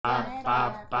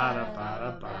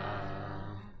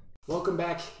Welcome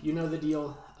back. You know the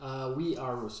deal. We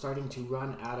are starting to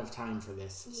run out of time for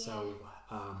this, so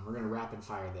we're going to rapid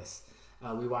fire this.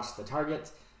 We watched The Target.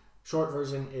 Short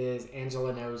version is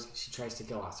Angela knows she tries to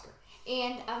kill Oscar.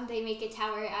 And they make a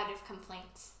tower out of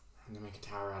complaints.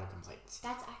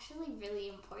 That's actually really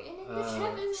important in this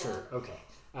episode. Sure, okay.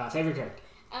 Favorite character?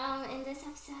 In this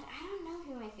episode, I don't know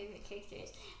who my favorite character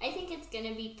is. I think it's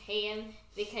gonna be Pam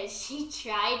because she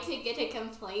tried to get a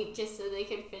complaint just so they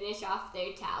could finish off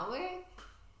their tower.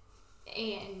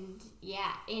 And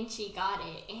she got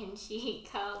it. And she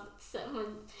called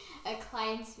a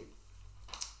client.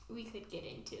 We could get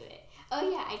into it. Oh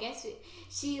yeah, I guess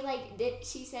she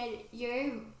said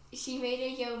she made a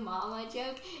yo mama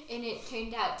joke and it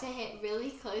turned out to hit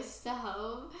really close to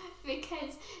home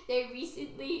because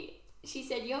she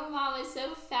said yo mama's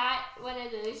so fat, one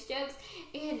of those jokes,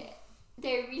 and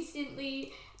their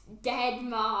recently dead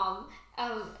mom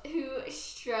who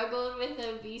struggled with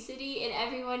obesity, and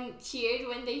everyone cheered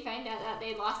when they found out that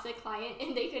they lost a client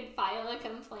and they could file a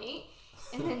complaint,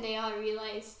 and then they all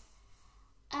realized,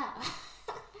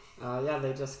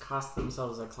 they just cost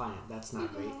themselves a client. That's not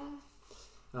great.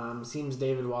 Seems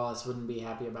David Wallace wouldn't be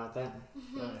happy about that.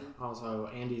 Also,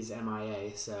 Andy's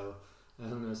MIA, so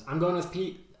who knows? I'm going with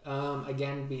Pete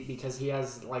again because he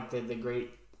has like the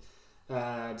great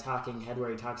talking head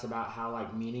where he talks about how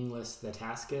like meaningless the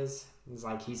task is. It's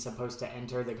like he's supposed to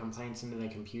enter the complaints into the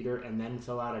computer and then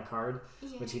fill out a card,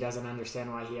 which he doesn't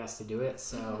understand why he has to do it.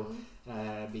 So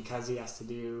because he has to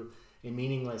do a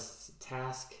meaningless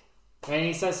task. And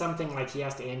he says something like he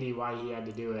asked Andy why he had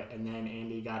to do it, and then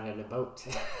Andy got in a boat.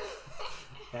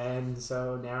 And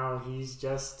so now he's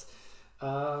just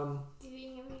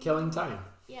killing time.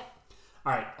 Yep.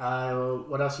 All right,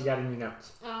 what else you got in your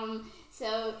notes?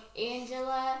 So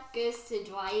Angela goes to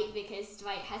Dwight because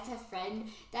Dwight has a friend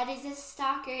that is a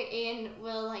stalker and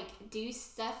will like do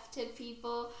stuff to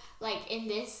people, like in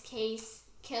this case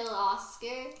kill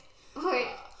Oscar or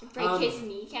break his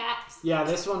kneecaps. Yeah,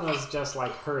 this one was just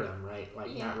like hurt him, right?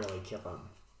 Like not really kill him.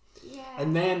 Yeah.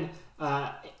 And then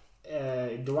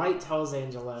Dwight tells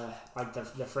Angela like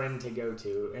the friend to go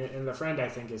to, and the friend I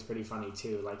think is pretty funny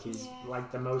too. Like he's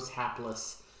like the most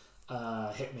hapless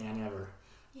hitman ever.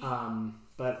 Yeah.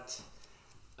 But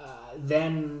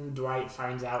then Dwight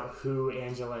finds out who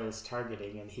Angela is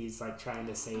targeting, and he's like trying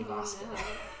to save Oscar. No.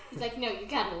 He's like, no, you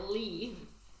gotta leave.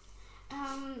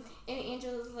 And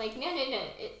Angela's like, no,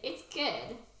 it's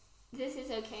good. This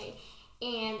is okay.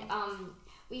 And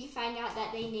we find out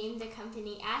that they named the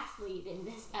company Athlete in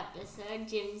this episode,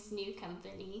 Jim's new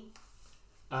company.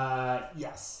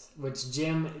 Yes, which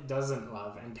Jim doesn't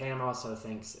love, and Pam also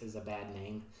thinks is a bad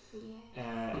name.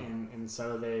 Yeah. And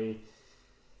so they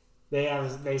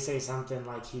say something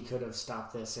like he could have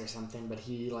stopped this or something, but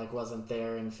he like wasn't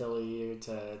there in Philly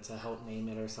to help name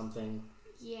it or something.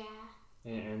 Yeah.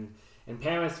 And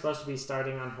Pam is supposed to be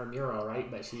starting on her mural, right?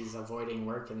 But she's avoiding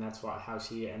work, and that's how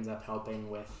she ends up helping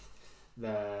with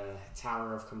the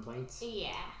Tower of Complaints.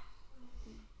 Yeah.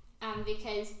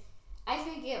 Because I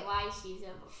forget why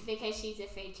because she's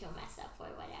afraid she'll mess up or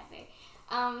whatever.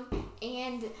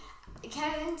 And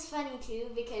Kevin's funny too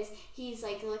because he's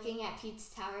like looking at Pete's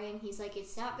tower and he's like,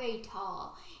 it's not very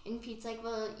tall. And Pete's like,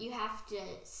 well, you have to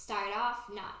start off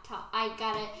not tall. I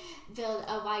gotta build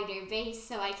a wider base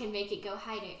so I can make it go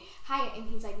higher. And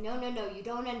he's like, no, you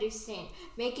don't understand.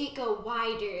 Make it go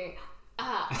wider.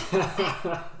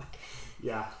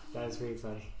 Yeah, that is very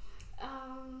funny.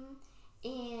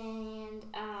 And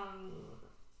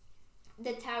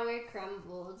the tower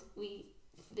crumbled.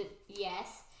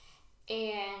 Yes.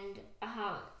 And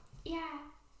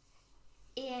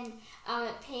and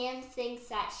Pam thinks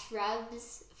that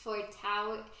shrubs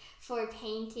for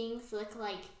paintings look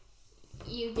like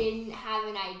you didn't have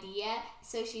an idea,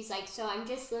 so she's like, so I'm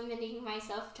just limiting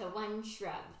myself to one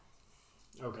shrub.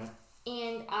 Okay.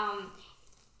 And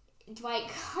Dwight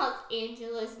calls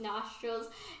Angela's nostrils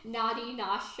naughty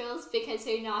nostrils because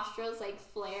her nostrils like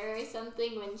flare or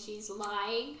something when she's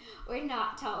lying or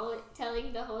not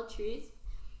telling the whole truth.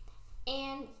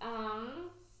 And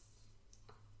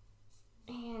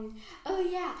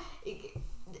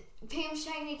Pam's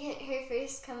trying to get her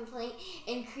first complaint,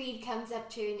 and Creed comes up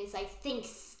to her and is like, think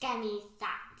scummy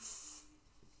thoughts.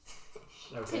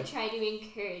 Okay. To try to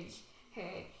encourage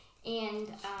her. And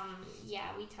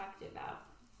we talked about,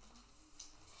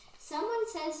 someone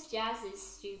says Jazz is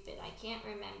stupid. I can't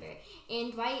remember.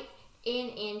 And Dwight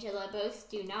and Angela both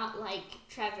do not like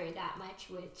Trevor that much,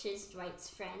 which is Dwight's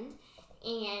friend.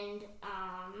 And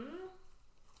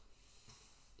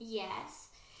yes,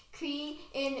 Creed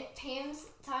and Pam's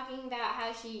talking about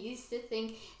how she used to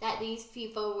think that these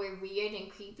people were weird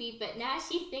and creepy, but now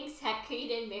she thinks that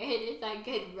Creed and Meredith are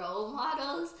good role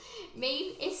models.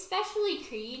 Maybe, especially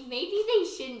Creed, maybe they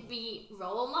shouldn't be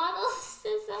role models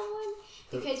to someone,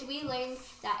 because we learned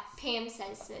that, Pam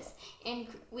says this, and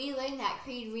we learned that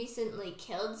Creed recently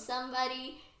killed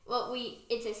somebody. Well,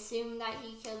 it's assumed that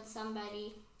he killed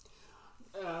somebody.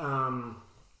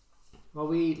 Well,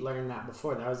 we learned that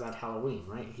before. That was at Halloween,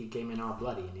 right? He came in all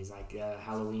bloody, and he's like,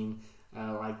 Halloween,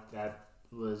 like, that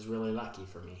was really lucky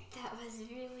for me. That was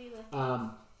really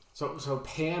lucky. So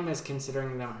Pam is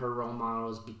considering them her role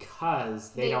models because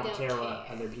they don't care what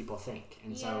other people think.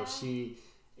 And so she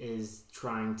is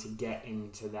trying to get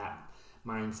into that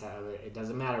mindset of it. It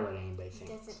doesn't matter what anybody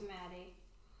thinks. It doesn't matter.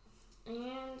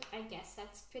 And I guess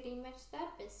that's pretty much the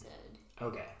episode.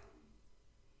 Okay.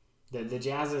 The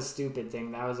Jazz is Stupid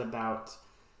thing, that was about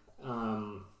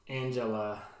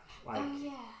Angela, like,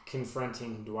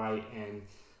 confronting Dwight and,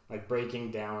 like,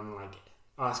 breaking down, like,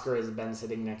 Oscar has been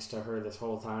sitting next to her this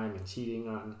whole time and cheating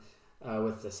on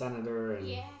with the senator,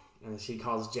 and she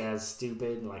calls Jazz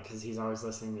stupid, like, because he's always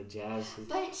listening to jazz.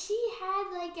 But she had,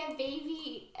 like, a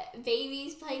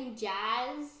babies playing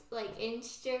jazz, like,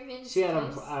 instruments. She had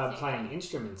them playing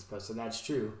instruments, so that's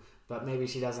true. But maybe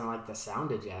she doesn't like the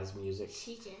sound of jazz music.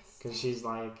 She just... Because she's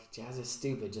like, jazz is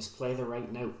stupid. Just play the right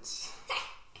notes.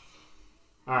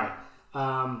 All right.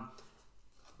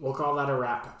 We'll call that a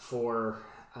wrap for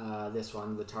this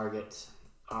one. The target.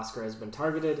 Oscar has been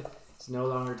targeted. It's no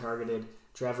longer targeted.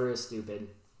 Trevor is stupid.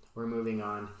 We're moving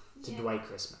on to Dwight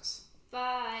Christmas.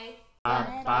 Bye.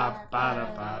 Ba, ba,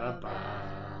 ba, ba, ba,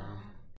 ba.